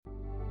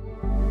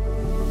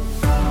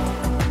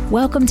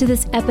Welcome to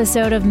this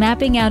episode of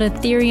Mapping Out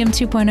Ethereum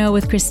 2.0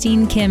 with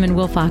Christine Kim and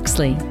Will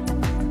Foxley.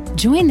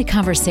 Join the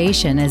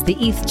conversation as the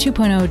ETH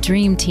 2.0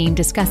 Dream Team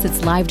discuss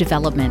its live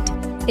development,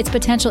 its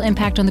potential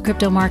impact on the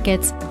crypto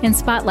markets, and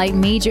spotlight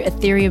major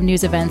Ethereum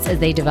news events as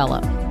they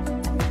develop.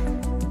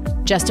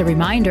 Just a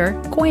reminder,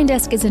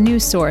 CoinDesk is a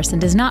news source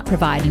and does not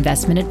provide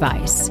investment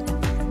advice.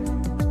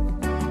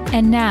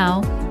 And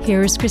now,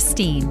 here's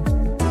Christine.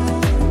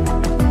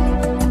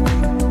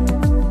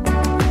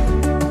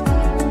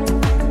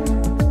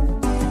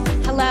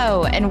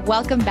 Hello, and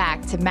welcome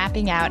back to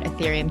Mapping Out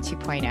Ethereum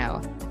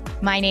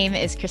 2.0. My name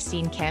is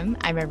Christine Kim.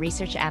 I'm a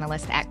research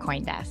analyst at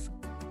CoinDesk.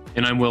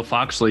 And I'm Will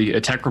Foxley,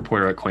 a tech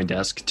reporter at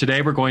CoinDesk.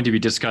 Today, we're going to be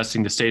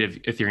discussing the state of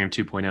Ethereum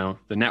 2.0,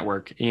 the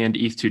network, and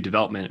ETH2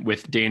 development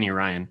with Danny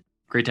Ryan.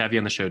 Great to have you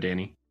on the show,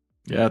 Danny.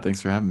 Yeah,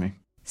 thanks for having me.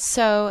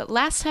 So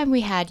last time we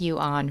had you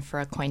on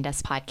for a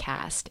CoinDesk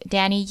podcast,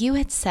 Danny, you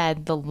had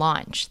said the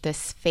launch,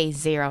 this phase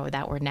 0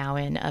 that we're now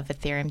in of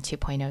Ethereum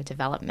 2.0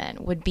 development,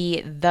 would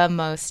be the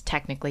most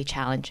technically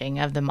challenging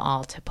of them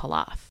all to pull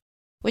off.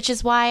 Which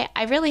is why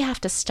I really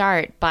have to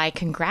start by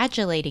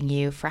congratulating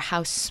you for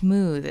how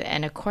smooth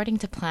and according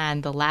to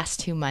plan the last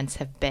 2 months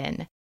have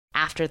been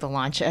after the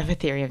launch of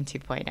Ethereum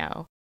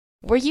 2.0.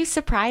 Were you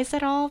surprised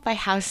at all by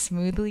how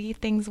smoothly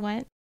things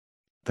went?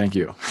 Thank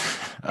you.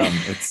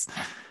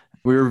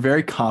 We were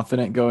very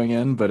confident going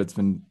in, but it's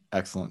been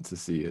excellent to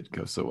see it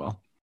go so well.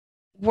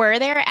 Were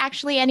there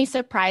actually any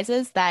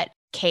surprises that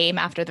came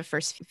after the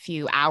first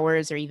few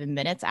hours or even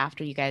minutes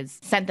after you guys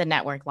sent the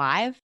network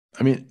live?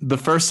 I mean, the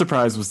first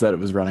surprise was that it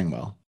was running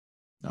well.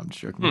 No, I'm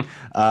just joking.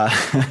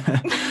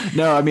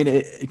 No, I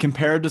mean,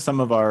 compared to some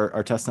of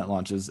our testnet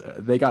launches,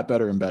 they got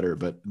better and better,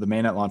 but the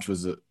mainnet launch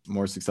was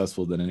more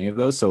successful than any of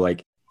those. So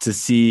like to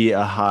see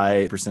a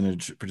high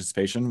percentage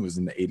participation was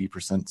in the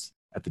 80%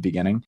 at the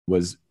beginning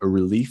was a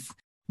relief,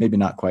 maybe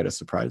not quite a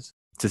surprise.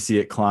 To see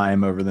it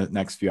climb over the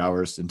next few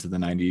hours into the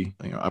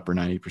upper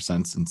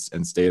 90%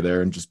 and stay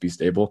there and just be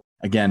stable.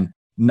 Again,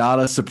 not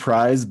a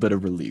surprise, but a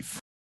relief.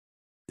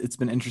 It's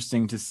been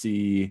interesting to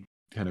see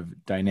kind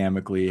of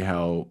dynamically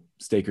how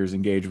stakers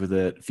engage with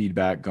it,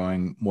 feedback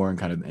going more in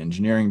kind of the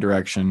engineering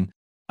direction,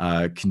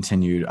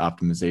 continued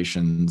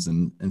optimizations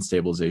and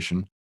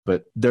stabilization.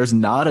 But there's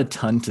not a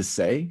ton to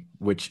say,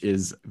 which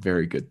is a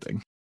very good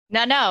thing.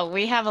 No,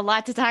 we have a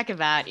lot to talk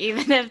about,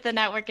 even if the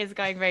network is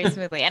going very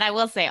smoothly. And I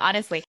will say,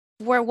 honestly,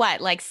 we're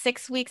like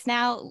 6 weeks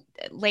now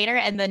later,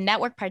 and the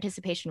network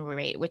participation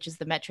rate, which is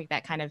the metric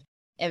that kind of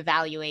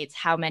evaluates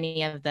how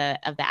many of the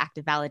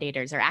active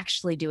validators are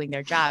actually doing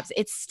their jobs,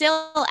 it's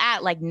still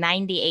at like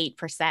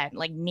 98%,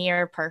 like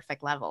near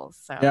perfect levels.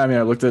 So yeah, I mean,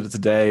 I looked at it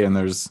today, and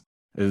it was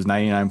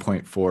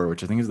 99.4,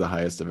 which I think is the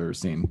highest I've ever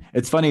seen.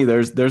 It's funny,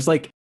 there's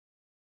like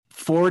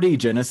 40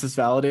 Genesis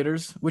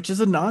validators, which is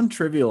a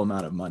non-trivial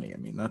amount of money. I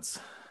mean, that's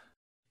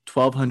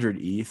 1,200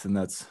 ETH, and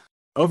that's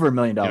over $1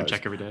 million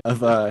check every day.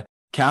 of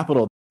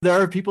capital. There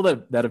are people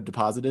that have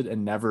deposited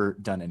and never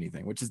done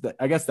anything, which is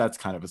I guess that's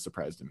kind of a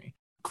surprise to me.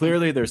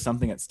 Clearly, there's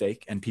something at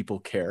stake, and people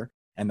care,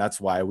 and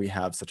that's why we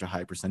have such a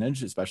high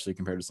percentage, especially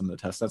compared to some of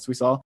the test nets we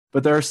saw.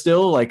 But there are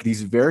still like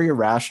these very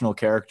irrational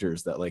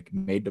characters that like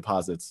made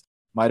deposits,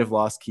 might have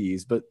lost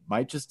keys, but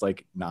might just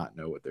like not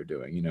know what they're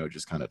doing.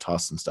 Just kind of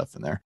toss some stuff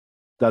in there.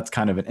 That's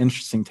kind of an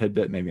interesting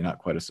tidbit, maybe not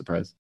quite a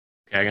surprise.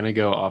 Okay, I'm going to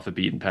go off the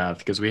beaten path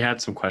because we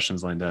had some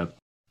questions lined up.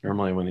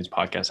 Normally when these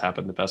podcasts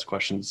happen, the best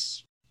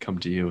questions come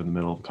to you in the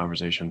middle of the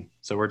conversation.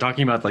 So we're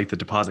talking about like the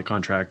deposit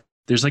contract.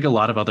 There's like a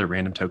lot of other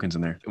random tokens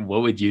in there.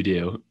 What would you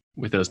do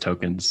with those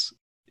tokens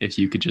if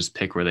you could just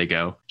pick where they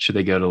go? Should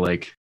they go to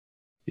like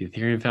the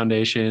Ethereum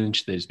Foundation?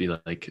 Should they just be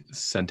like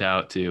sent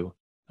out to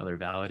other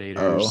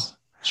validators?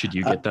 Should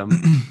you get them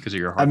because of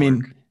your hard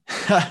work?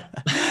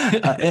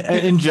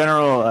 In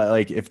general,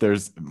 like if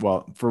there's,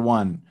 for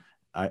one,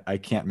 I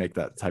can't make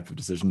that type of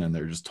decision, and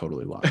they're just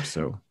totally locked.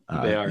 So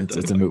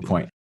it's a moot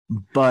point.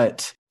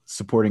 But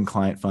supporting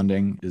client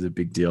funding is a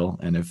big deal.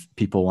 And if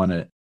people want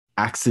to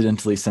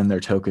accidentally send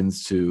their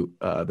tokens to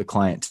the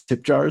client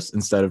tip jars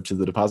instead of to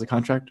the deposit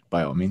contract,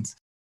 by all means,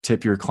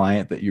 tip your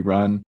client that you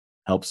run,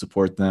 help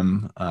support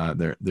them.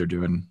 They're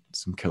doing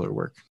some killer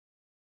work.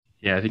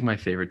 Yeah, I think my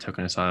favorite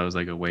token I saw was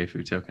like a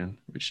waifu token,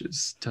 which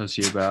tells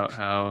you about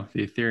how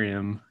the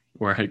Ethereum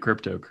or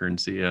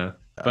cryptocurrency.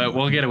 But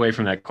we'll get away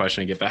from that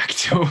question and get back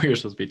to what we were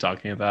supposed to be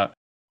talking about.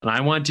 And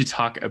I want to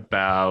talk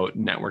about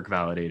network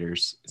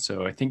validators.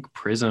 So I think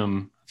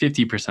Prism,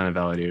 50% of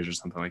validators or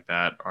something like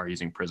that are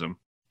using Prism.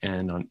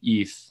 And on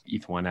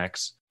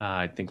ETH1X,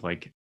 I think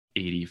like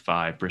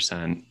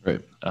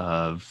 85%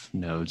 of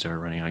nodes are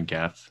running on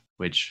Geth,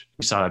 which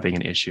we saw that being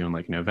an issue in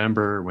like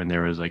November when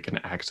there was like an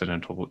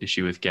accidental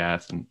issue with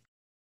Geth. And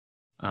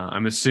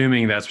I'm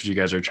assuming that's what you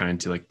guys are trying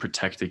to like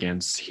protect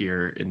against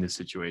here in this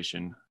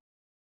situation.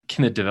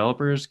 Can the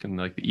developers, can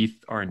like the ETH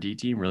R&D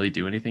team really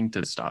do anything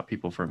to stop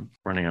people from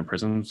running on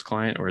Prism's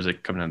client? Or is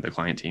it coming down to the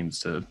client teams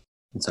to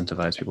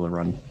incentivize people to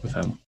run with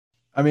them?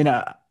 I mean,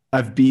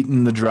 I've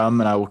beaten the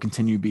drum, and I will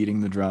continue beating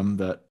the drum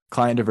that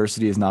client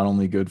diversity is not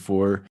only good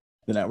for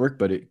the network,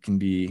 but it can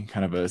be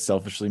kind of a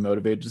selfishly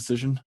motivated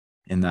decision.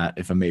 in that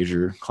if a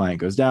major client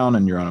goes down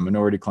and you're on a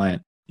minority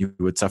client, you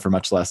would suffer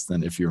much less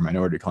than if your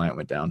minority client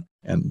went down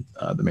and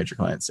the major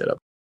client stayed up.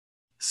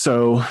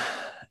 So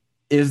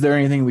is there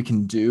anything we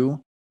can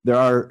do? There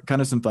are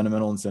kind of some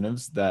fundamental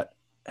incentives that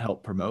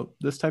help promote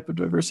this type of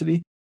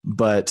diversity,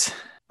 but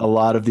a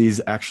lot of these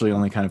actually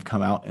only kind of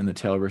come out in the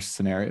tail risk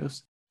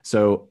scenarios.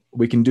 So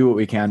we can do what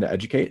we can to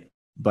educate,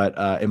 but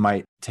it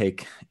might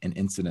take an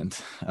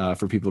incident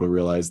for people to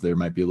realize there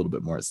might be a little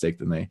bit more at stake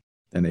than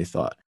they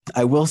thought.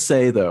 I will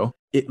say, though,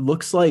 it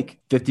looks like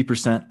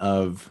 50%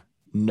 of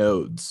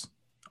nodes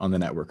on the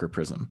network are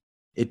Prism.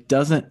 It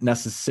doesn't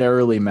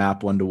necessarily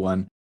map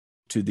one-to-one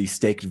to the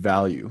staked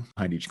value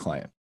behind each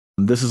client.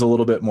 This is a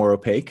little bit more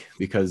opaque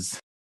because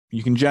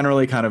you can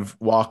generally kind of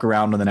walk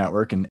around on the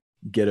network and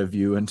get a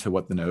view into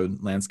what the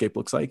node landscape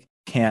looks like.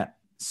 Can't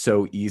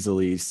so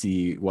easily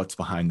see what's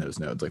behind those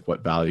nodes, like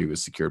what value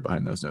is secured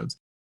behind those nodes.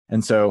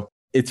 And so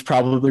it's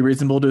probably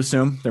reasonable to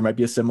assume there might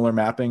be a similar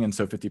mapping. And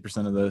so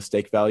 50% of the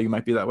stake value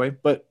might be that way,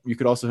 but you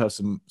could also have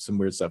some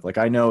weird stuff. Like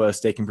I know a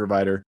staking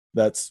provider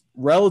that's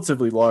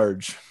relatively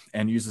large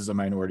and uses a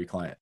minority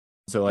client.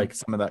 So like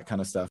some of that kind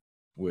of stuff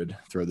would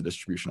throw the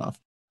distribution off.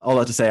 All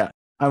that to say,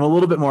 I'm a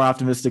little bit more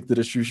optimistic the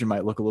distribution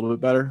might look a little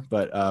bit better,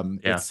 but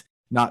it's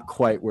not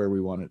quite where we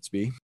want it to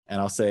be.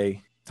 And I'll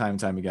say time and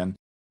time again,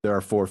 there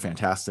are 4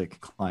 fantastic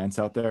clients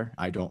out there.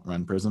 I don't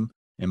run Prism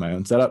in my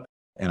own setup,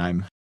 and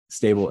I'm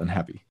stable and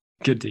happy.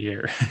 Good to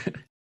hear.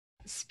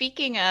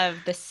 Speaking of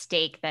the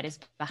stake that is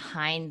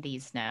behind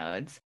these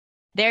nodes,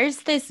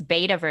 there's this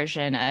beta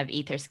version of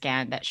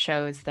Etherscan that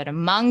shows that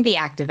among the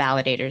active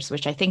validators,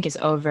 which I think is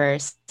over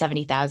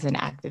 70,000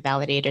 active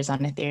validators on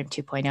Ethereum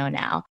 2.0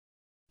 now,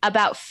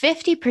 about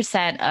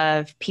 50%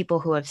 of people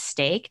who have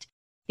staked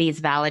these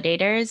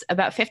validators,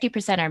 about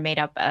 50% are made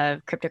up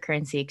of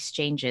cryptocurrency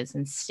exchanges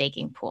and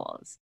staking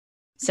pools.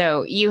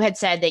 So you had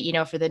said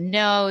that, for the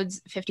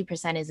nodes,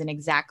 50% isn't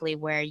exactly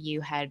where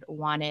you had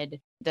wanted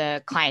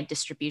the client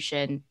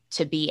distribution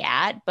to be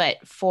at.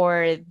 But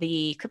for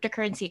the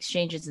cryptocurrency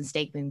exchanges and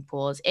staking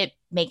pools, it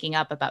making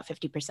up about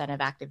 50%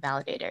 of active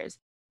validators.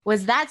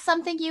 Was that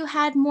something you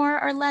had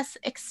more or less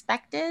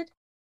expected?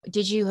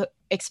 Did you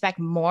expect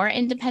more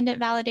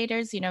independent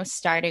validators,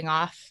 starting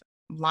off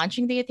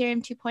launching the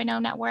Ethereum 2.0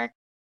 network?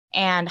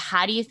 And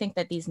how do you think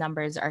that these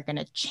numbers are going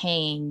to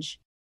change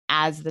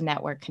as the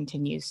network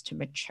continues to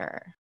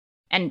mature?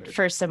 And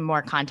for some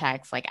more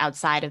context, like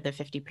outside of the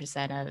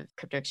 50% of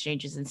crypto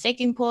exchanges and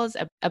staking pools,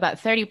 about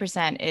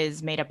 30%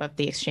 is made up of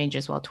the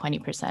exchanges, while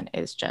 20%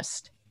 is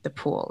just the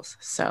pools.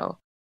 So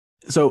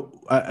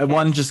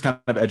one just kind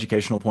of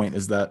educational point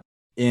is that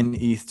in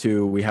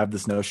ETH2, we have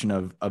this notion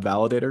of a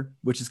validator,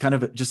 which is kind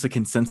of just a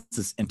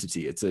consensus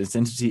entity. It's an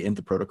entity in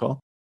the protocol,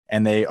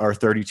 and they are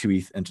 32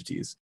 ETH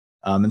entities.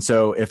 And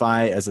so if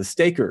I, as a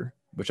staker,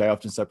 which I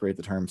often separate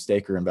the term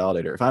staker and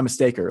validator, if I'm a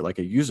staker, like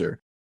a user,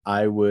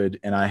 I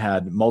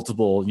had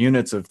multiple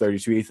units of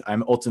 32 ETH,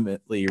 I'm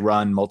ultimately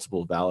run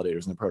multiple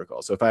validators in the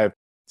protocol. So if I have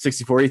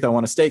 64 ETH I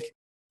want to stake,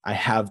 I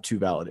have 2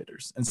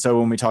 validators. And so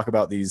when we talk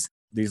about these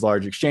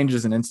large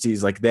exchanges and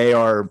entities, like they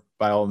are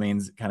by all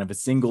means kind of a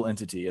single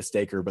entity, a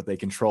staker, but they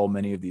control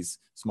many of these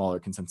smaller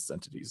consensus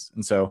entities.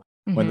 And so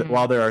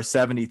while there are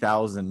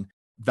 70,000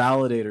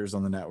 validators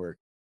on the network,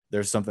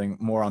 there's something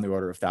more on the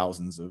order of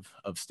thousands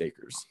of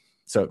stakers.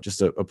 So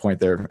just a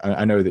point there.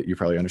 I know that you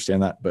probably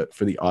understand that, but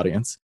for the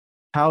audience,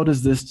 how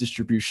does this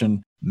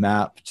distribution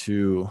map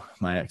to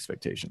my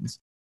expectations?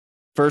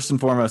 First and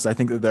foremost, I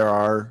think that there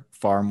are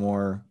far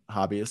more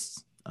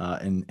hobbyists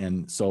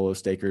and solo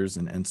stakers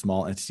and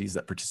small entities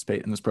that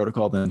participate in this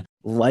protocol than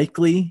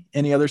likely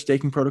any other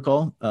staking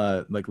protocol,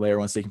 like layer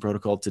 1 staking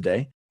protocol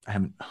today. I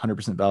haven't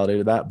 100%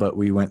 validated that, but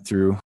we went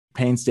through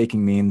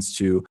painstaking means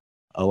to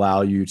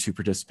allow you to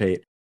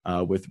participate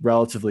with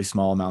relatively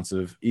small amounts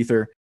of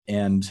Ether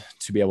and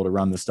to be able to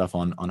run this stuff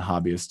on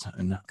hobbyist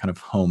and kind of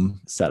home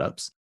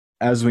setups.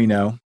 As we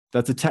know,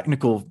 that's a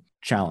technical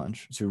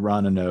challenge to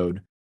run a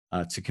node,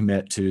 to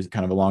commit to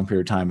kind of a long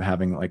period of time,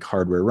 having like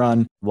hardware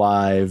run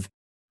live,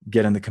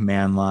 get in the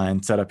command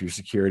line, set up your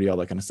security, all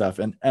that kind of stuff.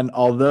 And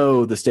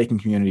although the staking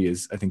community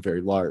is, I think,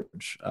 very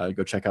large,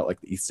 go check out like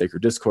the ETH Staker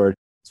Discord.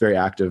 It's very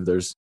active.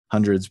 There's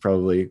hundreds,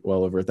 probably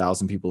well over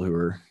 1,000 people who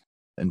are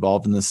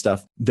involved in this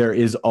stuff. There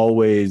is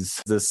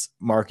always this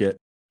market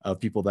of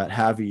people that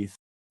have ETH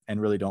and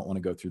really don't want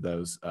to go through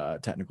those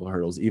technical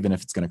hurdles, even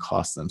if it's going to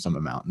cost them some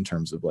amount in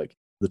terms of like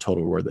the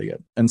total reward they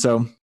get. And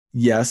so,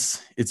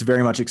 yes, it's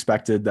very much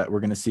expected that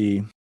we're going to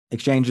see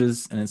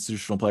exchanges and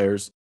institutional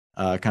players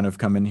kind of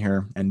come in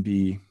here and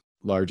be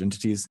large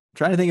entities. I'm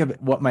trying to think of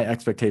what my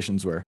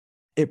expectations were.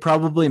 It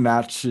probably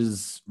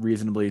matches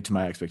reasonably to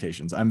my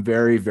expectations. I'm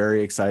very,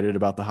 very excited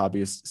about the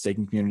hobbyist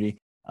staking community.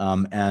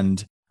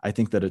 And I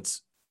think that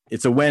it's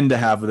a win to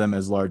have them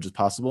as large as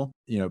possible.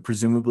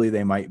 Presumably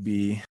they might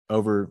be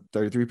over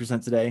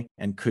 33% today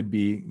and could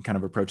be kind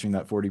of approaching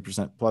that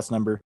 40% plus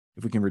number.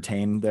 If we can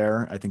retain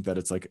there, I think that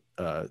it's like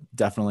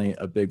definitely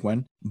a big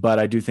win. But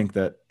I do think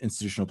that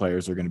institutional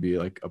players are going to be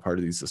like a part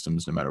of these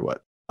systems no matter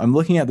what. I'm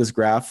looking at this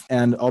graph,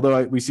 and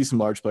although we see some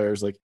large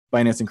players like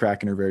Binance and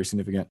Kraken are very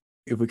significant,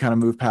 if we kind of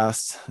move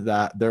past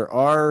that, there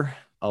are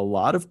a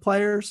lot of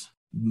players.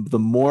 The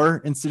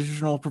more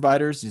institutional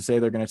providers, you say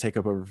they're going to take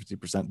up over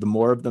 50%, the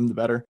more of them, the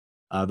better.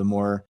 The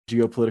more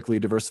geopolitically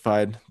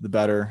diversified, the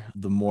better.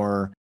 The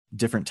more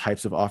different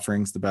types of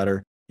offerings, the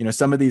better.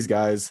 Some of these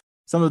guys,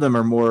 some of them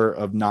are more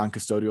of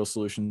non-custodial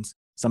solutions.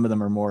 Some of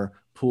them are more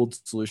pooled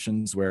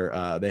solutions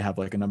where they have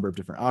like a number of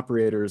different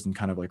operators and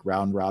kind of like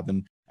round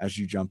robin as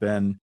you jump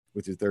in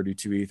with your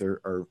 32 ETH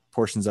or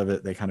portions of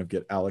it, they kind of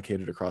get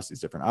allocated across these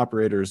different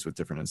operators with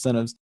different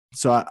incentives.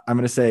 So I'm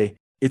going to say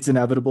it's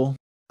inevitable.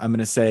 I'm going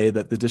to say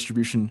that the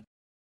distribution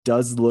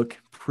does look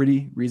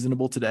pretty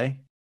reasonable today.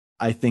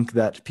 I think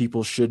that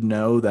people should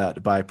know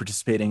that by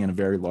participating in a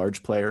very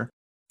large player,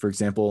 for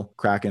example,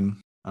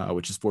 Kraken,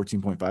 which is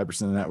 14.5% of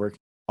the network,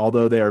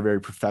 although they are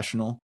very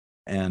professional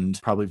and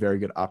probably very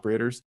good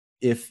operators,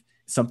 if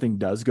something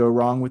does go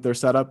wrong with their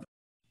setup,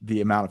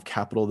 the amount of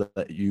capital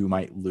that you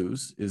might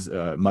lose is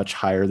much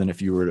higher than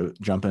if you were to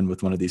jump in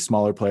with one of these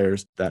smaller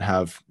players that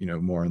have,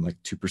 more than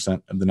like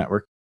 2% of the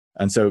network.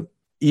 And so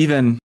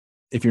even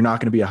if you're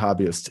not going to be a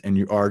hobbyist and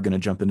you are going to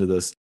jump into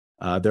this,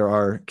 there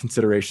are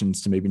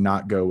considerations to maybe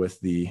not go with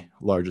the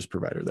largest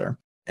provider there.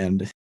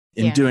 And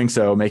in doing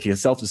so, making a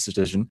selfish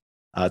decision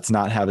to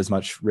not have as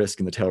much risk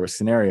in the tail risk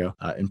scenario,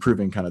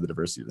 improving kind of the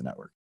diversity of the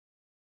network.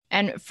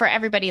 And for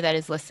everybody that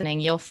is listening,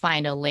 you'll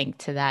find a link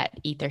to that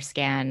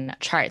Etherscan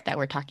chart that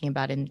we're talking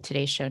about in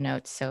today's show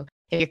notes. So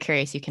if you're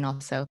curious, you can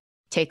also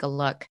take a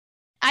look.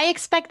 I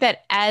expect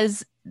that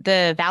as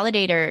the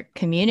validator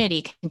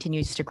community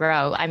continues to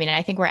grow,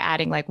 I think we're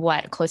adding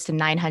close to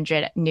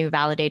 900 new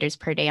validators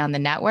per day on the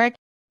network.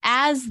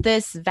 As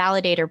this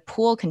validator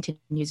pool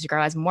continues to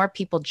grow, as more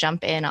people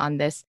jump in on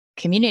this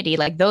community,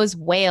 those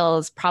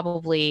whales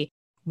probably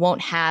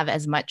won't have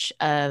as much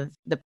of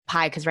the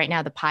pie, because right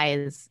now the pie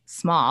is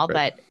small.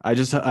 Right. But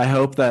I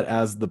hope that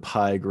as the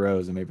pie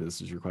grows, and maybe this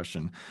is your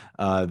question,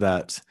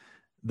 that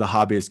the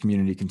hobbyist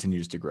community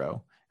continues to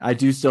grow. I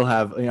do still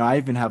have, I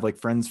even have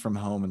friends from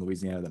home in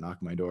Louisiana that knock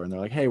on my door and they're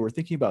like, hey, we're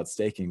thinking about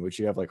staking, which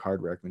you have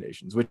hard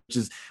recommendations, which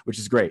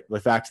is great. The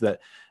fact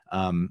that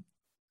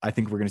I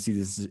think we're going to see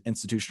these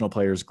institutional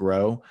players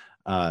grow.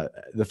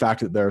 The fact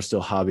that there are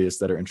still hobbyists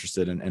that are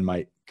interested and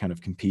might kind of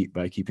compete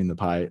by keeping the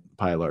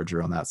pie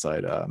larger on that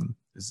side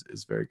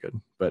is very good.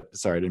 But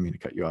sorry, I didn't mean to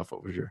cut you off.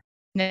 What was your?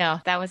 No,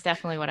 that was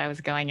definitely what I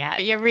was going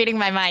at. You're reading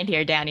my mind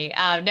here, Danny.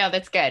 No,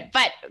 that's good.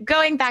 But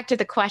going back to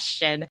the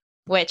question,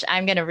 which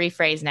I'm going to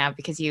rephrase now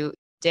because you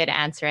did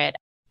answer it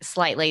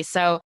slightly.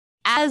 So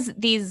as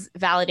these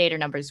validator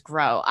numbers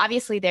grow,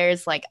 obviously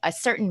there's a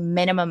certain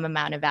minimum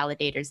amount of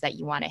validators that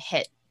you want to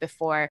hit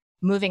before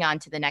moving on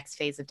to the next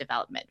phase of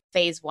development,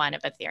 phase 1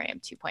 of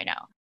Ethereum 2.0.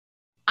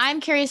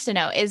 I'm curious to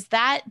know, is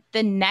that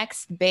the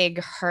next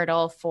big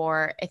hurdle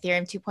for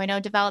Ethereum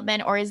 2.0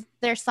 development, or is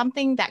there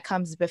something that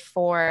comes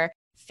before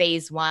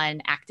phase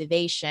 1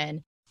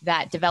 activation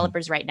that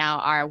developers right now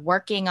are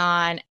working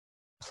on,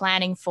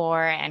 planning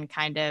for, and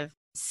kind of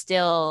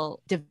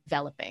still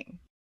developing?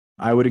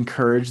 I would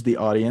encourage the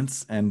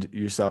audience and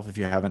yourself, if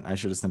you haven't, I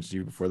should have sent it to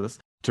you before this,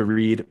 to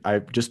read. I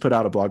just put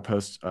out a blog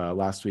post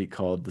last week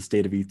called The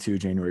State of ETH2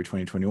 January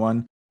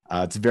 2021.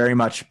 It's very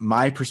much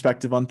my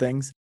perspective on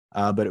things,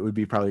 but it would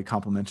be probably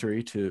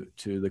complementary to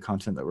the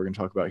content that we're going to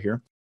talk about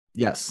here.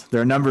 Yes, there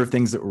are a number of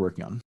things that we're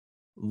working on.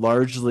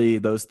 Largely,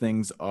 those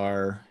things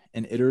are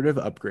an iterative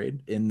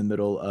upgrade in the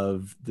middle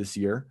of this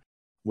year,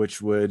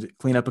 which would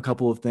clean up a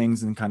couple of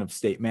things in kind of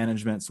state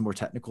management, some more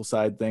technical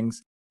side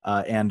things.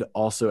 And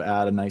also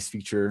add a nice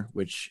feature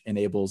which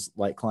enables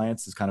light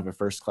clients as kind of a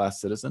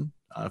first-class citizen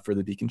for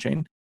the Beacon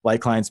chain.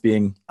 Light clients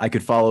being, I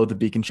could follow the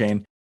Beacon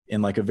chain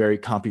in a very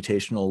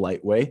computational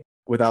light way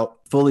without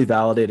fully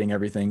validating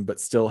everything, but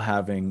still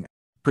having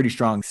pretty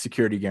strong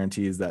security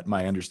guarantees that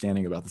my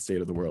understanding about the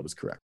state of the world is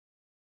correct.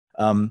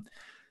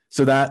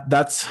 So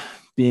that's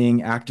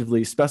being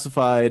actively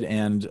specified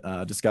and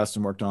discussed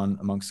and worked on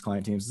amongst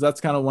client teams. So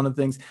that's kind of one of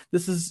the things.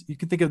 You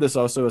can think of this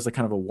also as a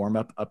kind of a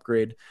warm-up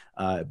upgrade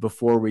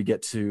before we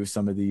get to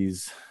some of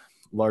these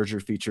larger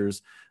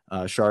features,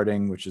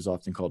 sharding, which is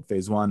often called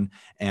phase 1,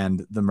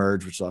 and the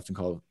merge, which is often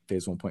called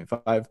phase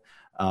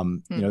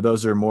 1.5.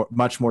 Those are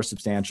much more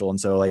substantial. And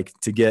so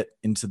to get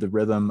into the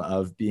rhythm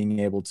of being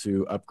able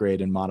to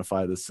upgrade and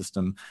modify the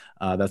system,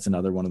 that's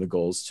another one of the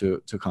goals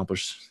to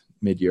accomplish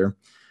mid-year.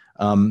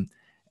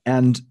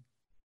 And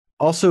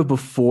also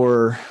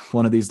before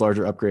one of these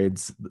larger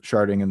upgrades,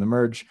 sharding and the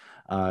merge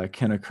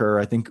can occur,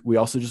 I think we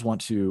also just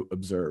want to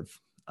observe,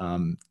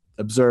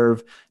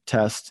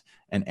 test,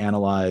 and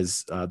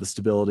analyze the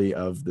stability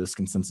of this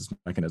consensus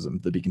mechanism,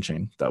 the Beacon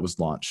chain that was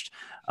launched.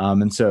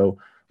 And so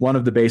one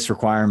of the base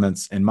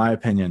requirements, in my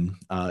opinion,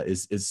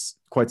 is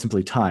quite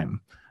simply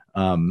time.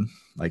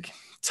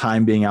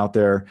 Time being out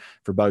there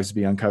for bugs to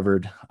be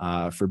uncovered,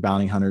 for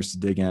bounty hunters to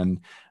dig in,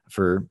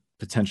 for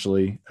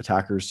potentially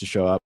attackers to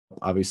show up.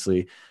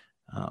 Obviously,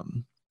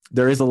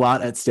 there is a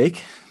lot at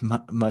stake,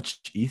 much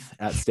ETH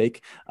at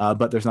stake,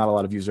 but there's not a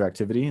lot of user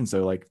activity. And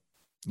so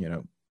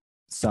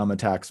some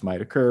attacks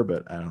might occur,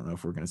 but I don't know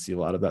if we're going to see a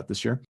lot of that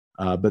this year.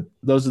 But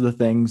those are the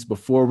things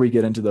before we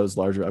get into those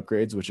larger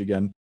upgrades, which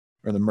again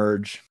are the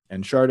merge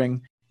and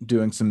sharding,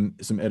 doing some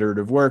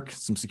iterative work,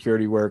 some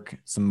security work,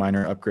 some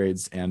minor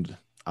upgrades, and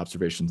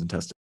observations and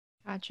testing.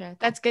 Gotcha.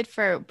 That's good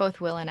for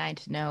both Will and I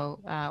to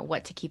know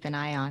what to keep an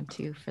eye on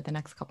too for the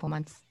next couple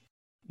months.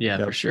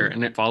 Yeah, for sure.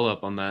 And follow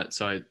up on that.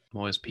 So I'm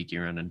always peeking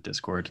around in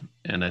Discord,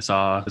 and I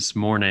saw this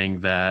morning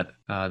that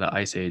the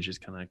Ice Age is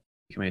kind of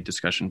becoming a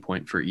discussion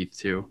point for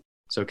ETH2.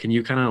 So can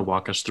you kind of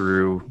walk us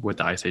through what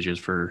the Ice Age is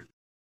for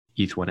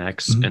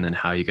ETH1X and then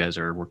how you guys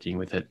are working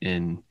with it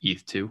in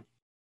ETH2?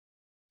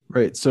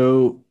 Right.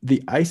 So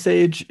the Ice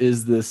Age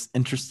is this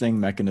interesting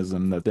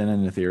mechanism that's been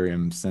in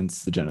Ethereum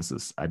since the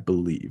Genesis, I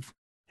believe.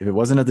 If it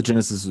wasn't at the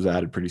Genesis, it was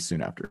added pretty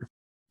soon after.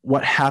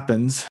 What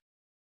happens,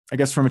 I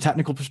guess from a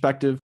technical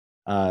perspective,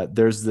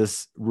 there's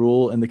this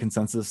rule in the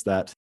consensus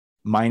that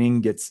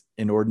mining gets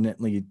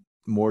inordinately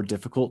more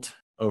difficult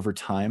over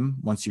time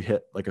once you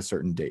hit like a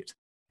certain date.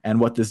 And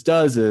what this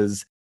does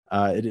is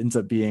it ends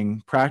up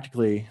being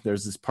practically,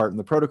 there's this part in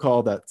the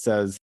protocol that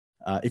says,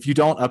 if you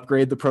don't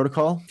upgrade the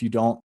protocol, if you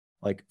don't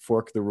like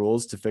fork the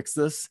rules to fix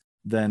this,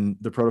 then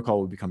the protocol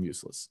will become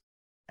useless.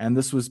 And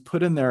this was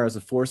put in there as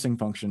a forcing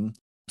function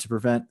to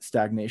prevent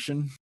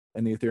stagnation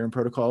in the Ethereum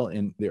protocol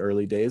in the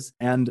early days.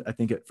 And I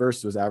think at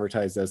first it was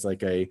advertised as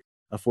like a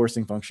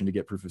forcing function to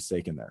get proof of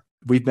stake in there.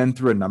 We've been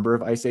through a number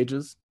of Ice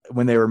Ages.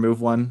 When they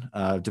remove one,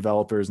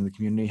 developers in the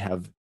community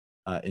have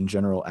in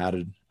general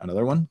added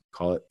another one,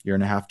 call it 1.5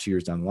 years, 2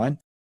 years down the line.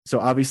 So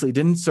obviously it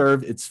didn't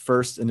serve its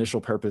first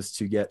initial purpose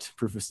to get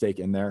proof of stake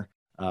in there,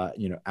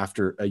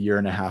 after 1.5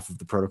 years of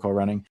the protocol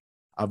running.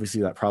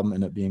 Obviously that problem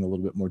ended up being a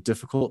little bit more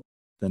difficult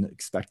than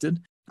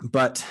expected,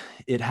 but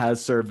it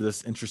has served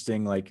this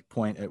interesting like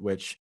point at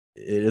which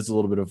it is a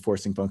little bit of a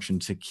forcing function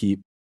to keep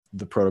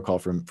the protocol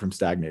from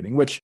stagnating,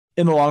 which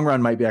in the long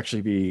run might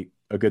actually be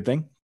a good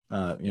thing,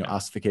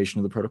 ossification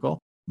of the protocol.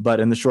 But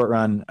in the short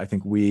run, I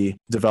think we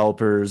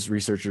developers,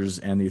 researchers,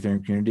 and the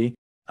Ethereum community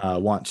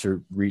want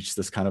to reach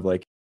this kind of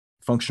like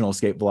functional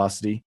escape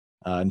velocity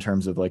in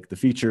terms of like the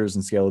features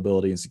and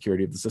scalability and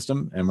security of the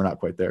system. And we're not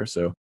quite there.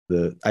 So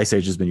the Ice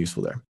Age has been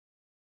useful there.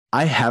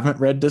 I haven't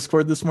read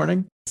Discord this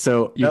morning.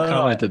 So you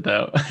commented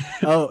though.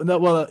 Oh, no.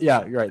 Well,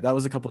 yeah, you're right. That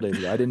was a couple days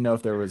ago. I didn't know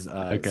if there was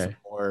some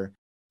more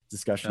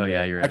discussion. Oh,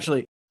 yeah, you're right.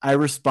 Actually, I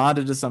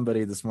responded to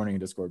somebody this morning in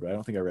Discord, but I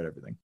don't think I read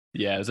everything.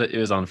 Yeah, it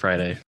was on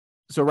Friday.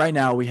 So right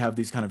now we have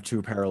these kind of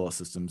two parallel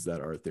systems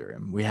that are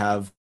Ethereum. We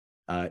have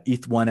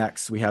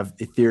ETH1X, we have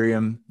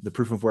Ethereum, the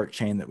proof of work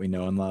chain that we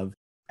know and love.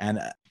 And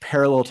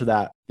parallel to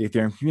that, the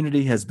Ethereum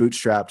community has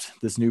bootstrapped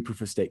this new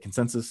proof of stake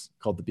consensus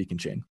called the Beacon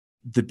Chain.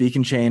 The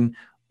Beacon Chain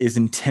is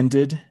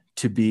intended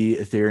to be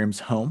Ethereum's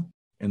home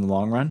in the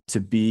long run,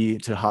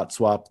 to hot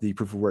swap the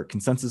proof of work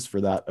consensus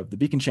for that of the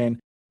Beacon Chain,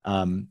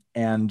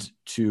 and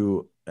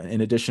to, in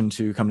addition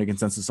to coming to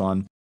consensus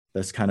on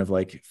this kind of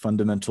like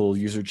fundamental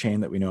user chain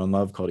that we know and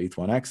love called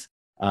ETH1X,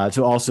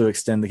 to also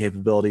extend the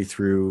capability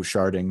through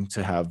sharding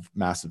to have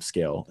massive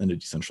scale in a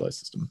decentralized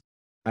system.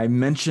 I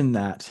mention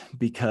that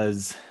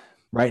because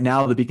right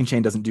now the Beacon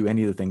Chain doesn't do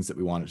any of the things that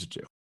we want it to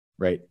do,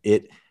 right?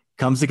 It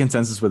comes to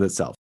consensus with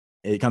itself.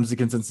 It comes to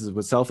consensus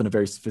with itself in a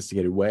very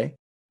sophisticated way,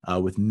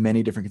 with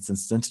many different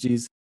consensus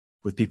entities,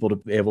 with people to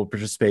be able to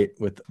participate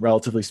with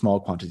relatively small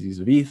quantities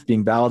of ETH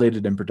being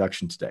validated in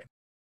production today.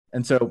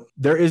 And so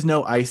there is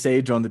no Ice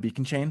Age on the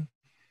Beacon Chain,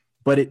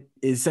 but it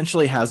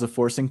essentially has a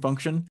forcing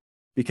function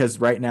because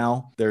right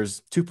now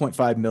there's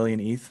 2.5 million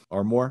ETH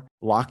or more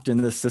locked in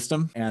this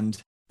system. And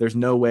there's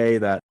no way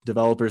that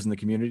developers in the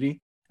community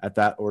at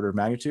that order of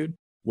magnitude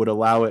would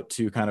allow it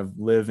to kind of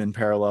live in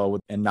parallel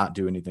with and not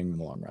do anything in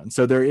the long run.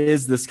 So there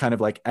is this kind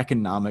of like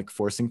economic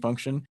forcing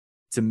function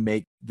to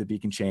make the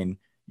Beacon Chain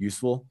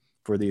useful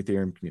for the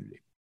Ethereum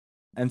community.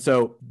 And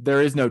so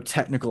there is no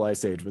technical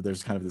Ice Age, but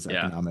there's kind of this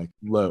economic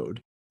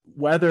load.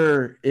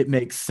 Whether it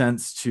makes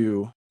sense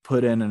to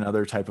put in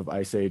another type of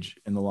Ice Age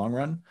in the long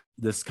run,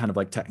 this kind of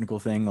like technical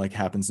thing like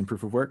happens in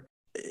proof of work,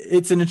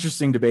 it's an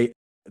interesting debate.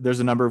 There's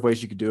a number of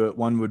ways you could do it.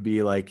 One would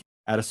be like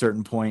at a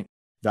certain point,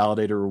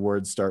 validator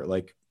rewards start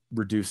like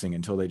reducing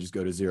until they just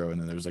go to zero. And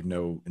then there's like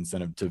no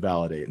incentive to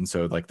validate. And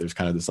so like there's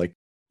kind of this like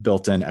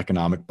built-in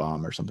economic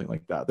bomb or something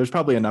like that. There's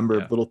probably a number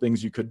of little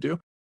things you could do.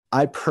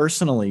 I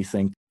personally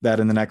think that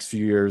in the next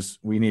few years,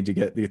 we need to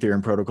get the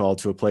Ethereum protocol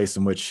to a place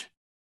in which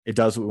it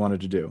does what we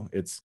wanted to do.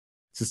 It's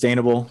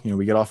sustainable.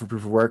 We get off of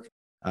proof of work.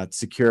 It's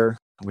secure.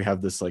 We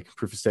have this like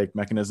proof of stake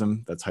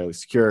mechanism that's highly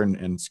secure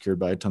and secured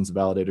by tons of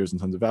validators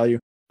and tons of value,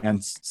 and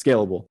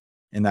scalable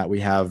in that we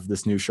have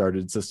this new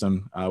sharded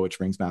system, which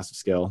brings massive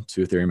scale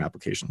to Ethereum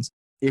applications.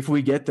 If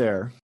we get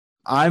there,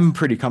 I'm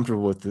pretty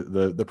comfortable with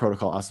the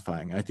protocol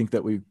ossifying. I think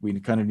that we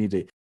kind of need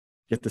to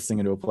get this thing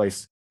into a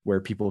place where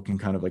people can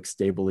kind of like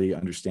stably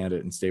understand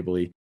it and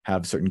stably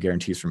have certain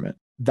guarantees from it.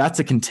 That's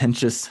a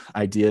contentious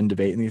idea and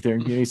debate in the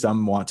Ethereum community.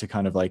 Some want to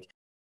kind of like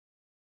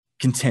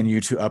continue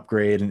to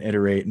upgrade and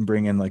iterate and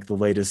bring in like the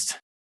latest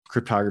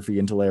cryptography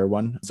into layer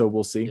one. So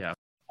we'll see. Yeah.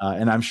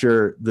 And I'm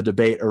sure the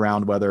debate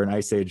around whether an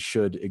ice age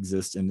should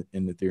exist in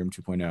Ethereum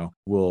 2.0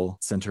 will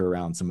center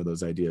around some of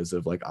those ideas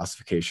of like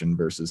ossification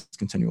versus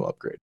continual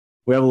upgrade.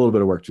 We have a little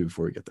bit of work to do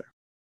before we get there.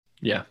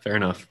 Yeah, fair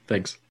enough.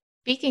 Thanks.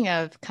 Speaking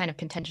of kind of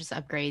contentious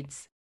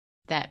upgrades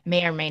that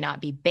may or may not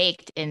be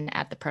baked in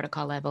at the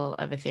protocol level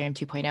of Ethereum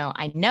 2.0,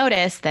 I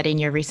noticed that in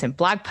your recent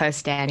blog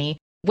post, Danny,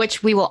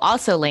 which we will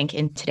also link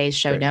in today's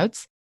show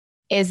notes,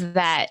 is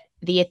that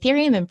the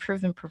Ethereum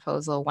Improvement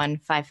Proposal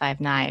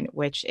 1559,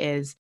 which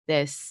is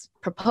this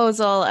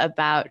proposal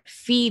about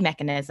fee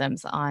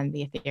mechanisms on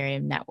the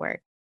Ethereum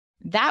network,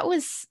 that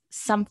was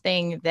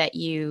something that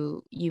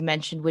you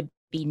mentioned would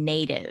be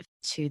native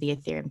to the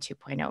Ethereum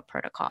 2.0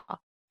 protocol.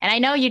 And I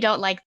know you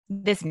don't like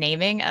this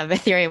naming of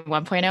Ethereum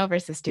 1.0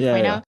 versus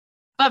 2.0,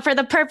 but for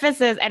the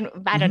purposes, and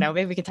I don't know,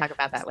 maybe we can talk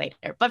about that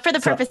later, but for the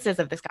purposes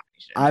of this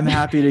conversation. I'm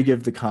happy to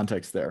give the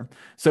context there.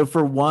 So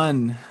for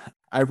one,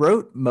 I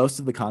wrote most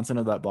of the content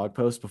of that blog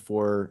post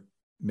before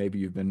maybe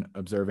you've been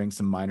observing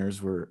some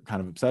miners were kind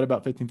of upset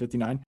about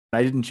 1559.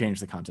 I didn't change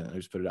the content. I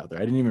just put it out there.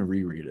 I didn't even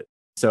reread it.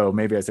 So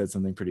maybe I said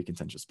something pretty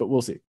contentious, but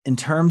we'll see. In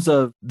terms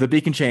of the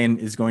beacon chain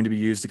is going to be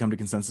used to come to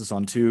consensus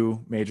on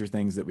two major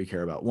things that we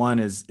care about. One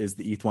is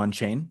the ETH1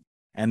 chain,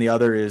 and the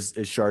other is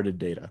sharded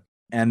data.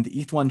 And the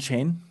ETH1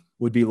 chain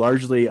would be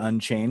largely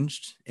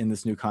unchanged in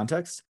this new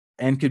context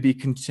and could be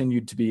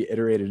continued to be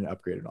iterated and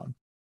upgraded on.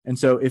 And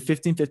so if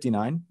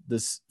 1559,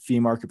 this fee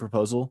market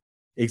proposal,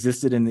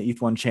 existed in the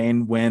ETH1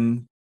 chain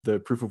when the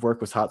proof of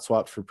work was hot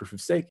swapped for proof of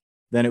stake,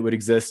 then it would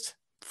exist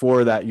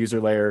for that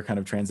user layer kind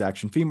of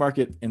transaction fee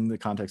market in the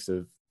context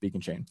of beacon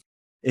chain.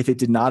 If it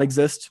did not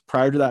exist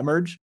prior to that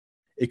merge,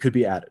 it could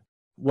be added.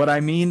 What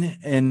I mean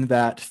in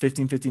that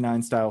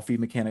 1559 style fee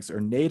mechanics are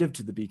native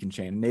to the beacon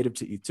chain, native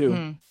to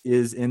ETH2,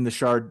 is in the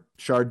shard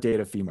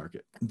data fee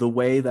market. The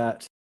way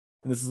that,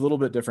 and this is a little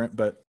bit different,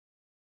 but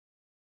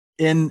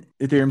in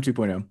Ethereum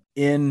 2.0,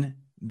 in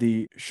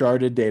the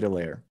sharded data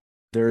layer,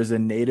 there is a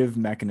native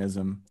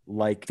mechanism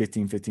like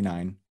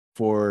 1559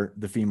 for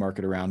the fee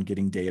market around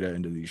getting data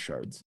into these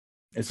shards.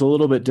 It's a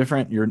little bit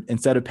different. You're,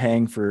 instead of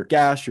paying for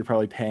gas, you're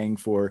probably paying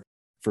for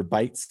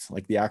bytes,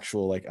 like the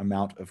actual like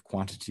amount of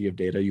quantity of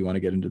data you want to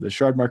get into the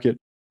shard market.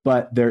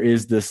 But there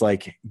is this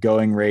like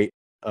going rate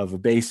of a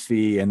base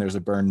fee, and there's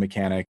a burn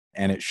mechanic,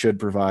 and it should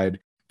provide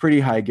pretty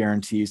high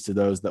guarantees to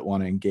those that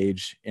want to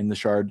engage in the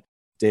shard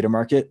data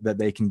market that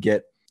they can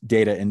get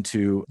data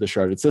into the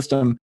sharded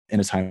system in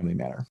a timely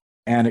manner.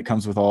 And it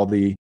comes with all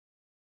the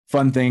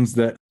fun things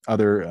that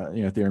other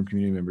Ethereum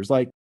community members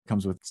like. It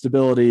comes with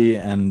stability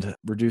and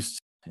reduced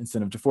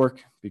incentive to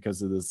fork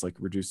because of this like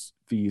reduced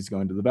fees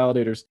going to the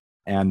validators.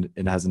 And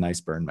it has a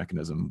nice burn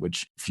mechanism,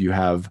 which if you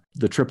have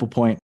the Triple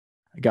Point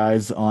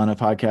guys on a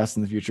podcast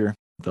in the future,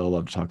 they'll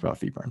love to talk about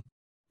fee burn.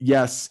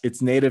 Yes,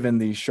 it's native in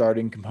the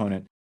sharding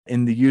component.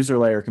 In the user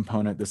layer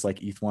component, this like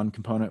ETH1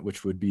 component,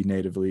 which would be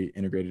natively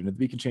integrated into the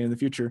beacon chain in the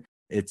future,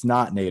 it's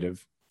not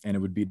native, and it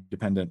would be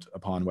dependent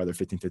upon whether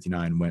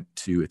 1559 went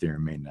to Ethereum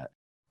mainnet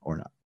or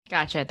not.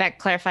 Gotcha. That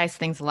clarifies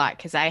things a lot,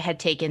 because I had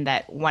taken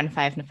that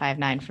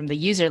 1559 from the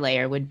user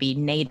layer would be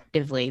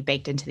natively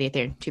baked into the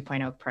Ethereum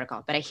 2.0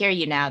 protocol. But I hear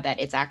you now that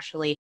it's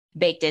actually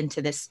baked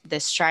into this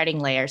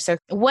sharding layer. So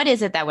what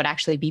is it that would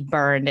actually be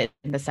burned in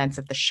the sense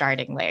of the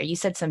sharding layer? You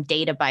said some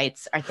data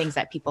bytes are things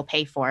that people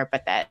pay for,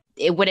 but that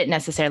it wouldn't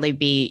necessarily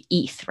be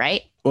ETH,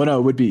 right? Oh, no,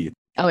 it would be.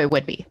 Oh, it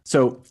would be.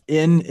 So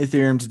in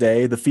Ethereum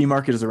today, the fee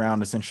market is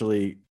around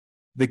essentially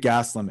the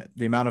gas limit,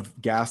 the amount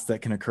of gas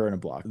that can occur in a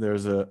block.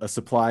 There's a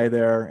supply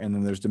there, and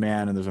then there's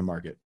demand, and there's a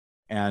market.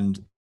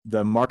 And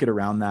the market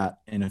around that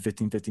in a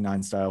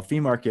 1559 style fee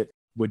market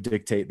would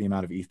dictate the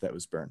amount of ETH that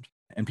was burned.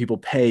 And people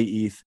pay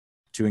ETH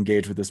to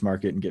engage with this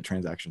market and get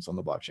transactions on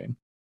the blockchain.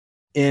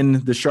 In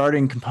the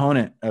sharding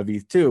component of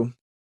ETH2,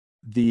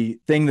 the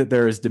thing that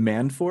there is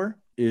demand for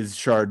is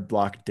shard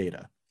block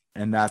data,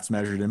 and that's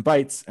measured in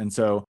bytes. And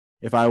so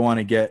if I want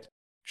to get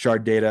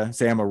shard data,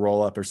 say I'm a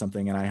rollup or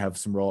something, and I have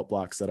some rollup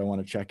blocks that I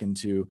want to check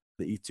into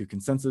the ETH2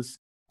 consensus,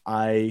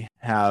 I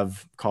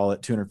have, call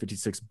it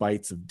 256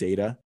 bytes of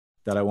data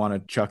that I want to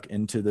chuck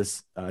into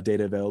this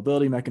data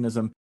availability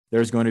mechanism.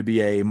 There's going to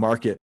be a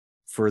market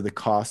for the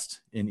cost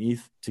in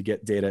ETH to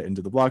get data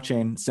into the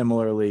blockchain.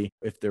 Similarly,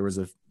 if there was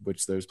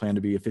which there's planned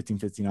to be a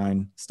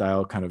 1559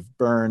 style kind of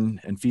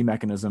burn and fee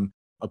mechanism,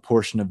 a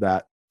portion of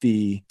that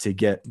fee to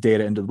get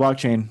data into the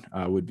blockchain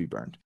would be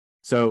burned.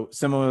 So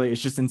similarly,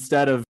 it's just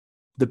instead of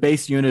the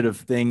base unit of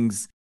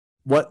things,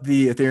 what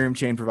the Ethereum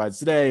chain provides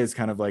today is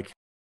kind of like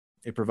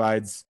it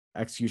provides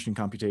execution,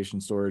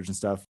 computation, storage, and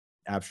stuff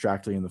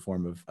abstractly in the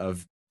form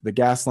of the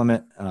gas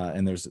limit,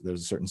 and there's a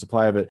certain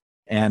supply of it.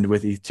 And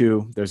with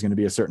ETH2, there's going to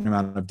be a certain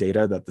amount of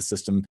data that the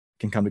system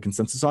can come to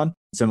consensus on.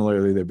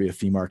 Similarly, there'd be a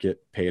fee market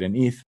paid in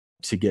ETH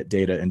to get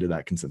data into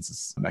that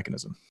consensus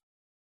mechanism.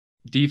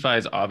 DeFi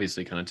is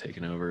obviously kind of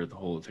taken over the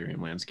whole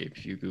Ethereum landscape.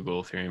 If you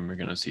Google Ethereum, you're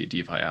going to see a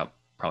DeFi app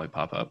probably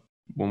pop up.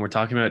 When we're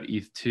talking about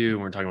ETH2,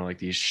 we're talking about like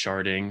these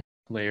sharding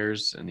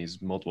layers and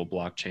these multiple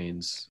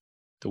blockchains.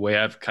 The way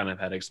I've kind of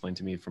had explained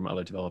to me from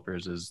other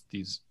developers is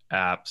these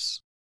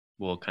apps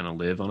will kind of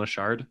live on a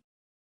shard.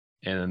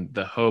 And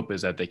the hope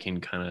is that they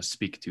can kind of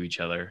speak to each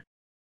other.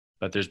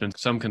 But there's been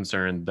some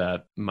concern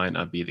that might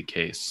not be the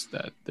case,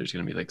 that there's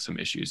going to be like some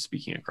issues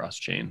speaking across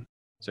chain.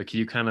 So can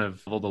you kind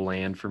of level the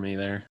land for me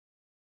there?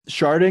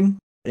 Sharding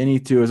in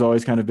ETH2 has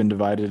always kind of been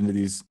divided into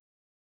these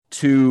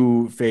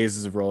two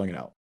phases of rolling it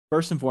out.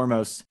 First and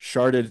foremost,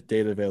 sharded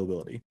data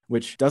availability,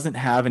 which doesn't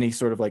have any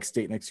sort of like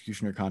state and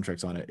execution or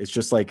contracts on it. It's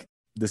just like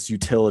this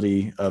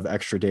utility of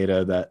extra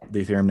data that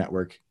the Ethereum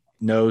network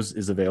knows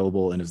is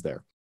available and is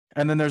there.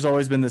 And then there's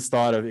always been this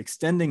thought of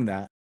extending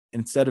that,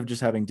 instead of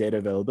just having data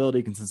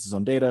availability, consensus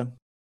on data,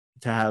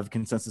 to have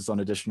consensus on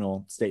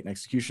additional state and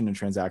execution and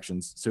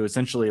transactions. So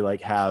essentially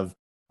like have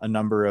a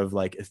number of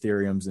like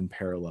Ethereums in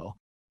parallel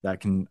that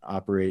can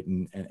operate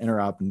and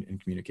interop and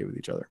communicate with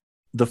each other.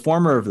 The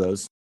former of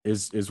those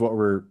is what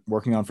we're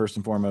working on first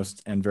and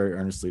foremost and very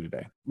earnestly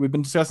today. We've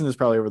been discussing this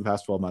probably over the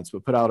past 12 months,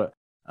 but put out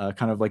a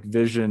kind of like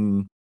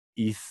vision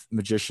ETH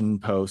magician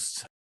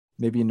post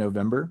maybe in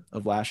November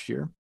of last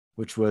year,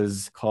 which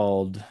was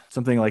called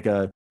something like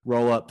a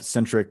roll-up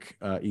centric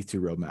ETH2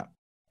 roadmap.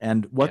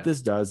 And what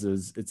this does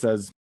is it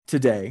says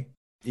today,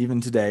 even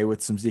today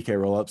with some ZK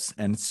rollups,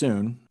 and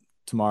soon,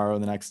 tomorrow,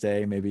 the next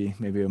day, maybe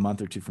a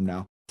month or two from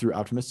now, through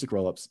optimistic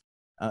rollups,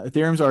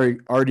 Ethereum's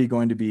already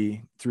going to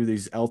be, through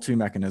these L2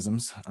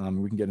 mechanisms,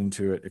 we can get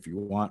into it if you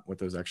want, what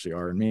those actually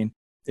are and mean,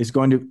 is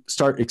going to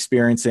start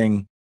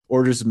experiencing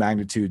orders of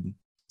magnitude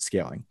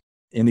scaling.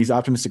 And these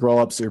optimistic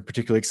rollups are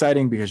particularly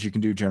exciting because you can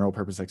do general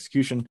purpose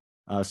execution.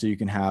 So you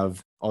can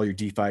have all your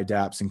DeFi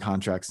dApps and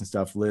contracts and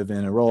stuff live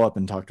in a rollup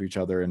and talk to each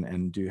other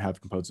and do have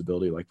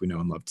composability like we know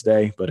and love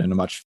today, but in a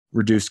much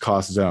reduced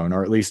cost zone,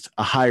 or at least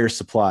a higher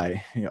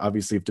supply.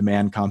 Obviously, if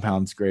demand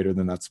compounds greater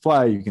than that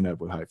supply, you can end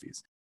up with high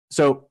fees.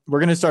 So we're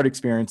going to start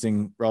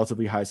experiencing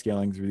relatively high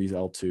scaling through these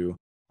L2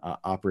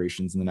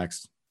 operations in the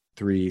next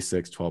 3,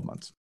 6, 12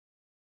 months.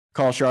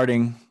 Call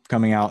sharding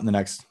coming out in the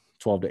next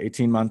 12 to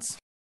 18 months.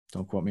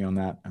 Don't quote me on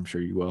that. I'm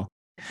sure you will.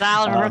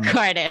 I'll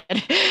record it.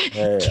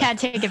 Yeah. Can't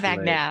take it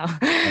back now.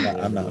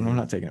 I'm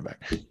not taking it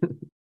back.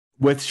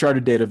 With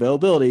sharded data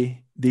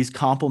availability, these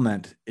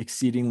complement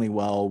exceedingly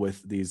well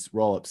with these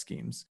rollup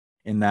schemes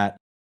in that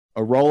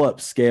a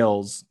rollup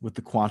scales with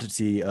the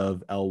quantity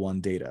of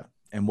L1 data.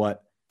 And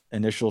what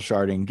initial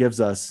sharding gives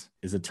us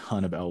is a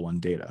ton of L1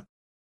 data.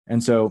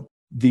 And so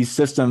these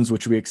systems,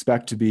 which we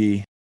expect to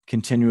be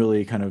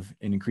continually kind of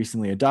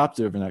increasingly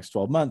adopted over the next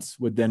 12 months,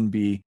 would then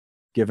be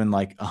given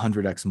like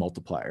 100x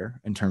multiplier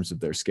in terms of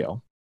their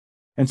scale.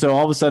 And so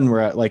all of a sudden we're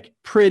at like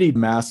pretty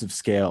massive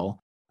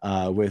scale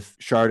with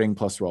sharding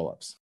plus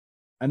rollups.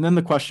 And then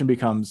the question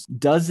becomes,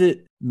 does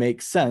it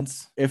make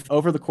sense if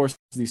over the course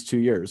of these 2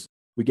 years,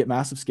 we get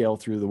massive scale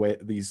through the way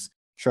these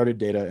sharded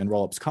data and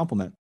rollups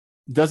complement?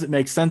 Does it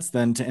make sense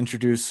then to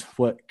introduce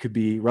what could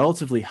be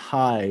relatively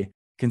high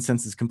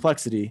consensus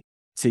complexity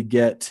to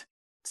get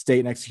state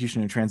and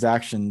execution and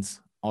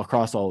transactions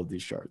across all of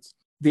these shards?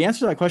 The answer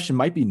to that question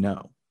might be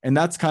no. And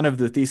that's kind of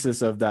the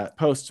thesis of that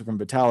post from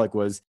Vitalik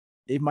was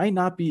it might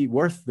not be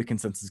worth the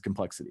consensus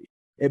complexity.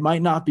 It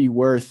might not be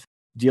worth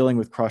dealing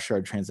with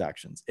cross-shard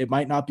transactions. It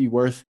might not be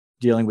worth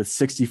dealing with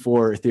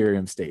 64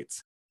 Ethereum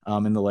states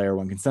in the layer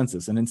one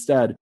consensus. And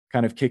instead,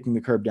 kind of kicking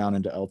the curve down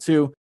into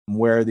L2,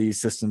 where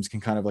these systems can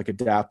kind of like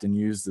adapt and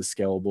use the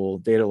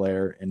scalable data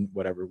layer in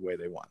whatever way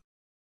they want.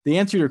 The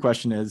answer to your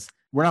question is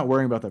we're not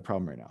worrying about that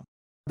problem right now.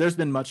 There's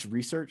been much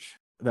research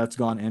that's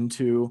gone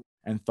into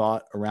and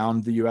thought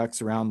around the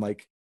UX, around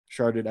like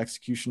sharded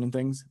execution and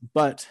things.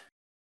 But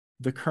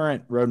the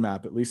current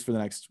roadmap, at least for the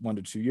next 1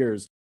 to 2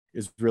 years,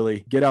 is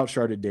really get out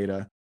sharded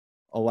data,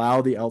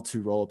 allow the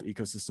L2 rollup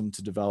ecosystem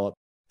to develop,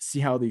 see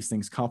how these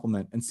things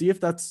complement, and see if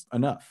that's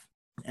enough.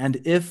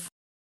 And if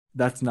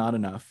that's not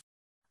enough,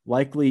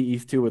 likely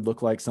ETH2 would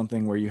look like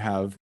something where you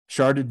have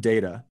sharded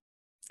data,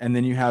 and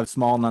then you have a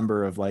small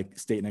number of like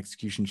state and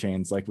execution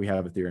chains like we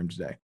have Ethereum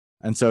today.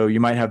 And so you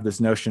might have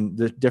this notion,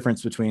 the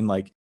difference between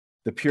like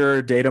the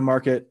pure data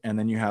market, and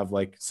then you have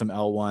like some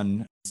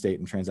L1 state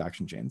and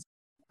transaction chains.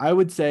 I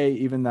would say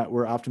even that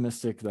we're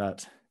optimistic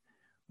that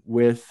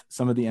with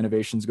some of the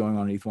innovations going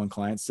on in ETH1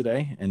 clients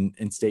today and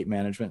in state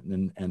management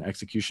and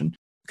execution,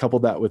 couple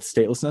that with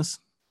statelessness,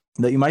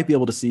 that you might be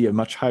able to see a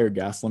much higher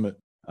gas limit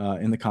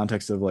in the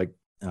context of like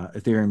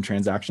Ethereum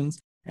transactions.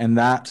 And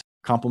that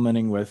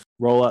complementing with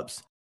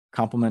rollups,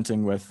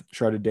 complementing with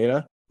sharded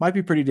data might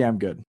be pretty damn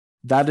good.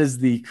 That is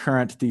the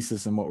current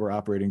thesis and what we're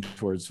operating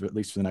towards, at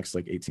least for the next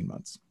like 18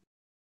 months.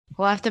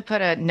 We'll have to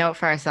put a note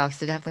for ourselves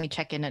to definitely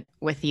check in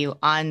with you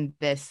on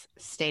this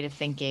state of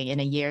thinking in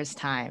a year's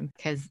time,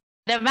 because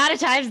the amount of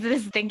times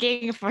this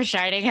thinking for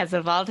sharding has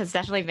evolved has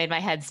definitely made my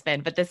head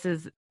spin, but this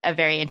is a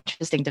very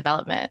interesting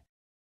development.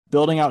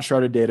 Building out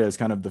sharded data is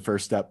kind of the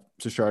first step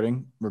to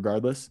sharding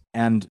regardless.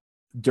 And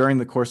during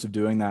the course of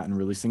doing that and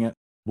releasing it,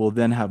 we'll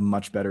then have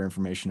much better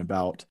information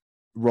about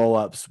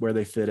rollups, where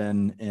they fit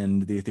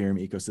in the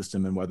Ethereum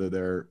ecosystem, and whether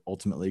they're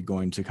ultimately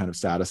going to kind of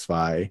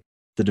satisfy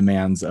the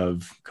demands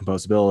of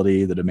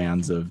composability, the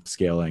demands of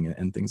scaling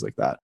and things like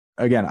that.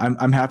 Again,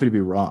 I'm happy to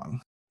be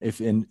wrong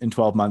if in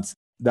 12 months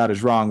that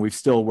is wrong. We've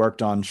still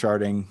worked on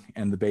sharding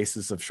and the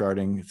basis of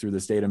sharding through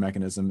this data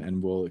mechanism,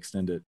 and we'll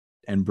extend it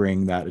and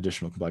bring that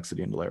additional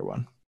complexity into layer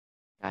 1.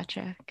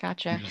 Gotcha.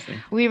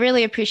 We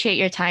really appreciate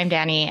your time,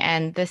 Danny.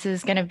 And this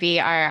is going to be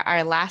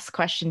our last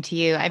question to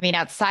you. I mean,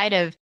 outside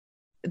of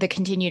the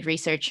continued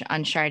research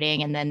on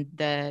sharding and then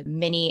the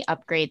mini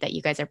upgrade that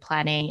you guys are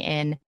planning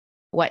in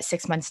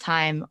 6 months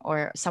time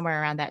or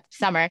somewhere around that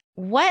summer,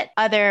 what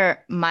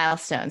other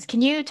milestones?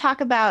 Can you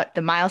talk about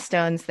the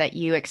milestones that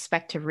you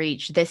expect to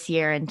reach this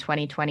year in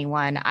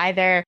 2021,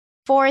 either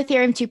for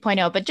Ethereum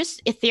 2.0, but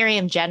just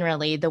Ethereum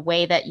generally, the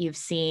way that you've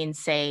seen,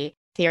 say,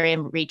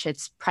 Ethereum reach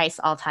its price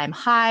all-time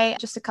high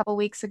just a couple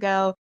weeks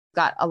ago,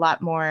 got a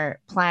lot more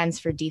plans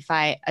for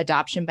DeFi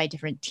adoption by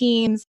different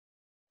teams.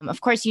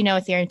 Of course,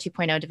 Ethereum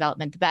 2.0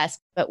 development the best,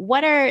 but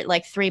what are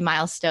 3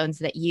 milestones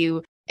that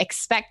you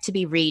expect to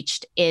be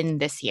reached in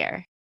this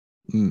year?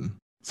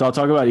 So I'll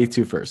talk about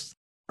ETH2 first.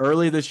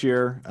 Early this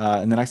year,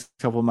 in the next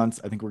couple of months,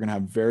 I think we're going to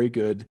have very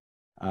good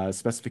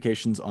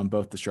specifications on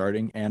both the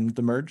sharding and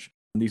the merge.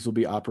 These will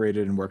be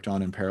operated and worked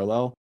on in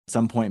parallel. At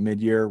some point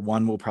mid-year,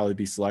 one will probably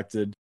be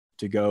selected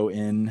to go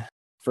in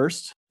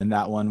first, and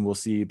that one we'll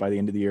see by the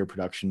end of the year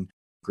production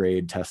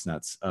grade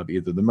testnets of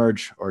either the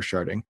merge or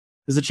sharding.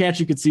 There's a chance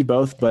you could see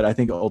both, but I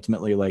think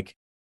ultimately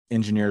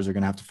engineers are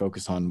going to have to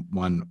focus on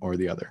one or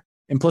the other.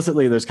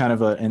 Implicitly, there's kind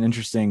of an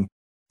interesting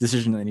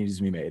decision that needs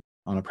to be made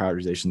on a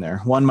prioritization there.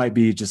 One might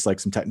be just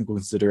some technical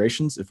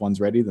considerations. If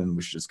one's ready, then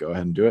we should just go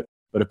ahead and do it.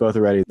 But if both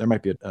are ready, there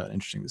might be an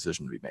interesting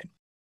decision to be made.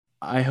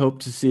 I hope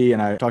to see,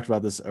 and I talked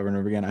about this over and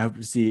over again, I hope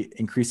to see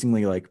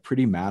increasingly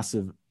pretty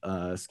massive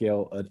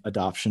scale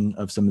adoption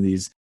of some of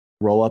these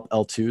roll-up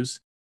L2s.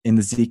 In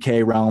the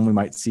ZK realm, we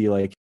might see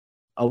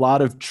a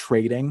lot of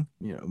trading,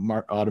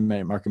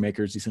 automated market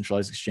makers,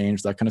 decentralized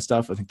exchange, that kind of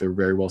stuff. I think they're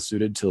very well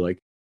suited to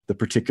the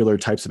particular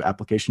types of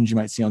applications you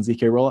might see on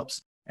ZK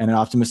rollups. And in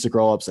optimistic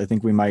rollups, I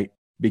think we might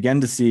begin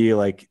to see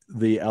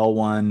the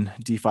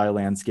L1 DeFi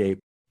landscape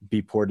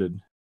be ported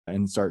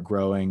and start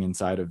growing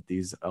inside of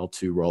these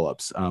L2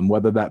 rollups.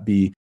 Whether that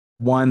be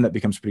one that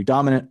becomes pretty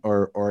dominant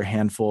or a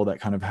handful that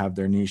kind of have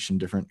their niche in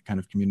different kind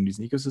of communities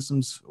and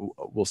ecosystems,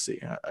 we'll see.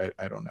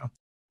 I don't know.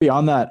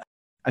 Beyond that,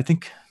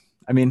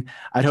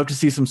 I'd hope to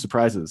see some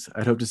surprises.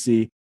 I'd hope to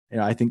see,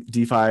 I think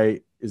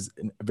DeFi is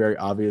a very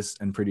obvious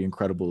and pretty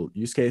incredible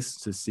use case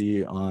to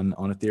see on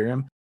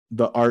Ethereum.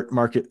 The art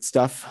market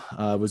stuff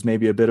was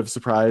maybe a bit of a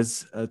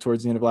surprise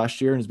towards the end of last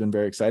year and has been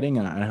very exciting.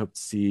 And I hope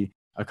to see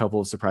a couple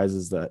of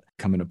surprises that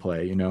come into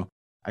play.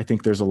 I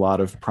think there's a lot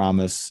of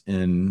promise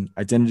in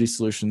identity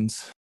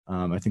solutions.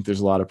 I think there's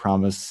a lot of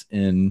promise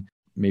in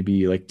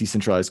maybe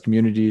decentralized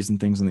communities and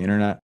things on the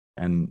internet,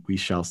 and we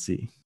shall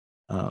see.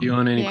 Do you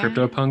own any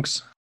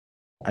CryptoPunks?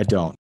 I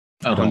don't.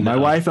 Oh, no. My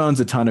wife owns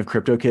a ton of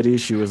CryptoKitties.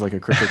 She was a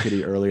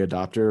CryptoKitty early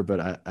adopter,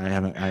 but I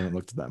haven't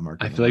looked at that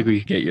market. I feel like we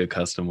could get you a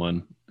custom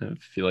one. I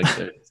feel like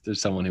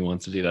there's someone who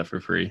wants to do that for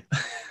free.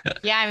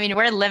 Yeah,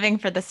 we're living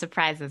for the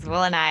surprises.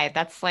 Will and I,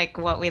 that's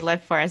what we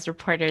live for as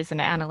reporters and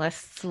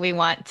analysts. We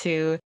want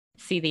to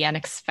see the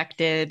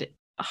unexpected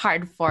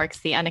hard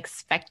forks, the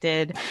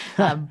unexpected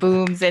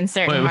booms in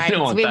certain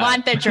markets. We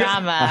want the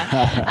drama.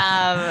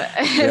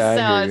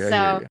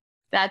 So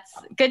that's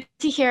good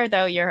to hear,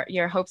 though,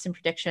 your hopes and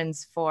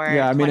predictions for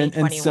 2021.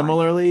 And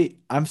similarly,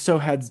 I'm so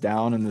heads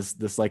down in this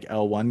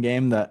L1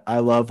 game that I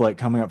love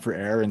coming up for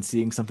air and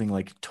seeing something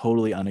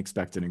totally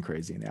unexpected and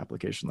crazy in the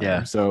application layer.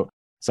 Yeah. So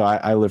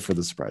I live for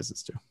the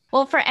surprises too.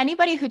 Well, for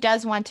anybody who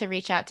does want to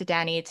reach out to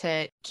Danny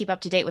to keep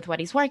up to date with what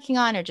he's working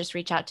on or just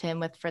reach out to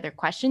him with further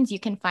questions, you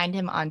can find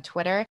him on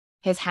Twitter.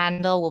 His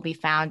handle will be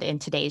found in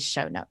today's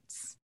show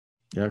notes.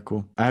 Yeah,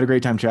 cool. I had a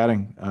great time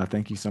chatting.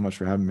 Thank you so much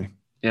for having me.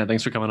 Yeah,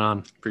 thanks for coming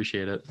on.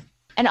 Appreciate it.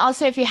 And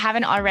also, if you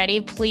haven't already,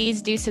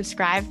 please do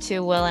subscribe to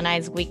Will and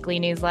I's weekly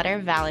newsletter,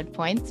 Valid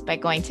Points, by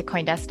going to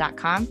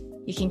Coindesk.com.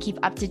 You can keep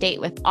up to date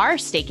with our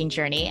staking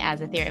journey as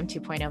Ethereum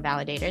 2.0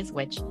 validators,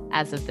 which,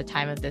 as of the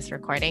time of this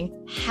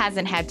recording,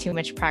 hasn't had too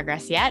much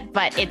progress yet,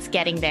 but it's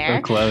getting there.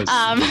 We're close.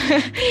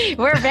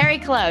 We're very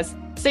close.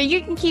 So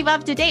you can keep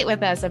up to date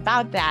with us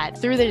about that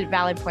through the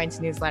Valid Points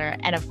newsletter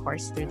and, of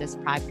course, through this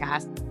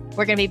podcast.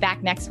 We're going to be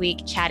back next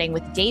week chatting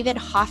with David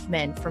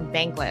Hoffman from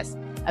Bankless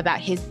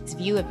about his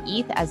view of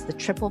ETH as the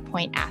triple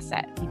point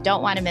asset. You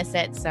don't want to miss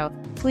it, so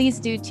please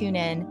do tune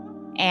in.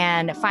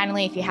 And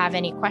finally, if you have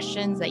any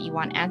questions that you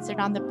want answered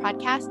on the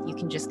podcast, you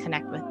can just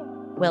connect with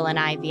Will and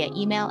I via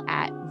email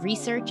at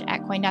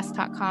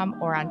research@coindesk.com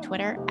or on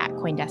Twitter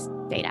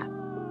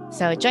 @CoindeskData.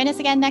 So join us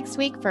again next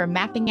week for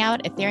Mapping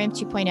Out Ethereum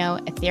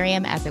 2.0,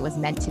 Ethereum as it was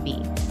meant to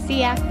be.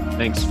 See ya.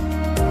 Thanks.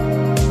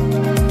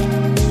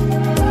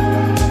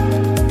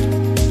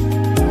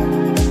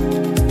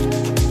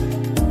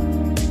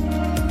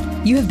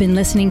 You have been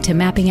listening to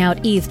Mapping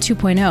Out ETH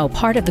 2.0,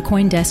 part of the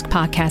CoinDesk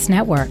Podcast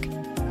Network.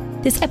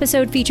 This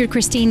episode featured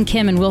Christine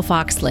Kim and Will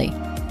Foxley,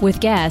 with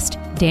guest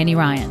Danny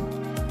Ryan.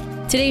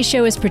 Today's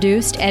show is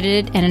produced,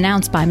 edited, and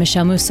announced by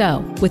Michelle Mousseau,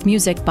 with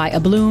music by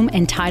Abloom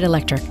and Tide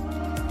Electric.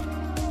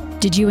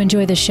 Did you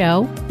enjoy the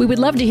show? We would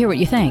love to hear what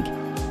you think.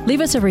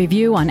 Leave us a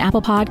review on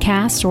Apple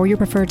Podcasts or your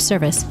preferred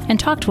service, and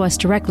talk to us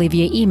directly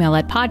via email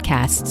at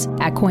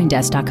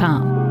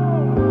podcasts@coindesk.com.